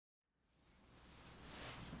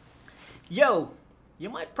Yo! You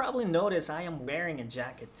might probably notice I am wearing a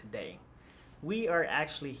jacket today. We are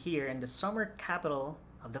actually here in the summer capital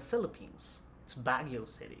of the Philippines. It's Baguio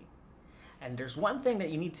City. And there's one thing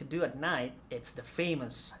that you need to do at night. It's the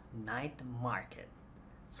famous night market.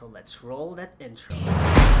 So let's roll that intro.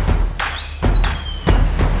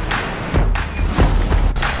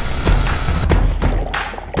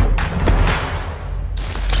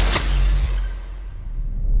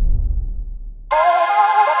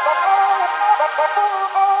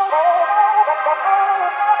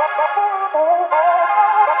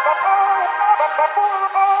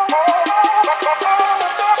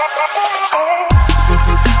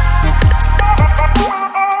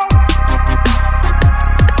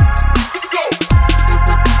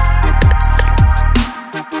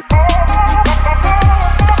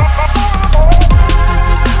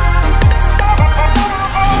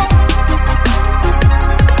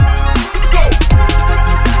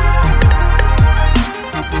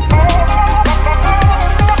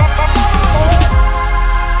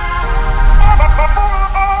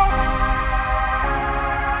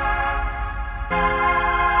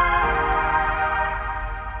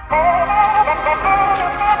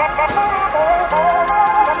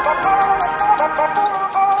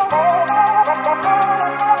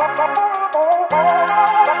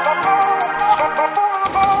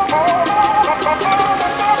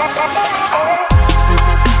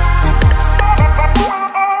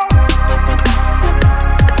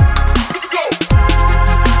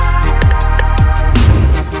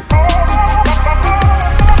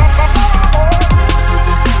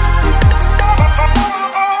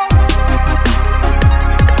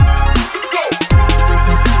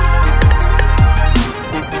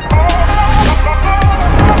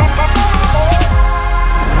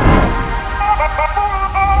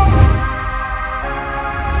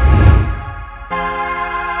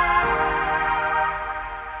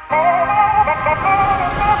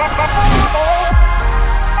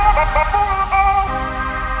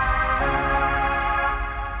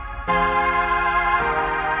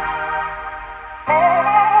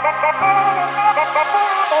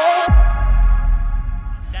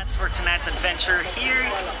 That's for tonight's adventure here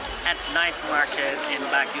at night market in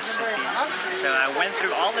Baguio City. So I went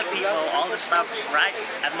through all the people, all the stuff right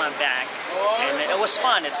at my back, and it was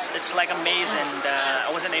fun. It's like a maze, and I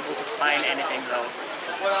wasn't able to find anything though.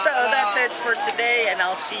 So that's it for today, and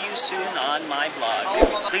I'll see you soon on my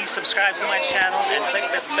vlog. Please subscribe to my channel and click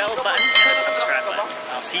the bell button and the subscribe button.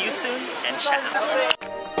 I'll see you soon, and ciao.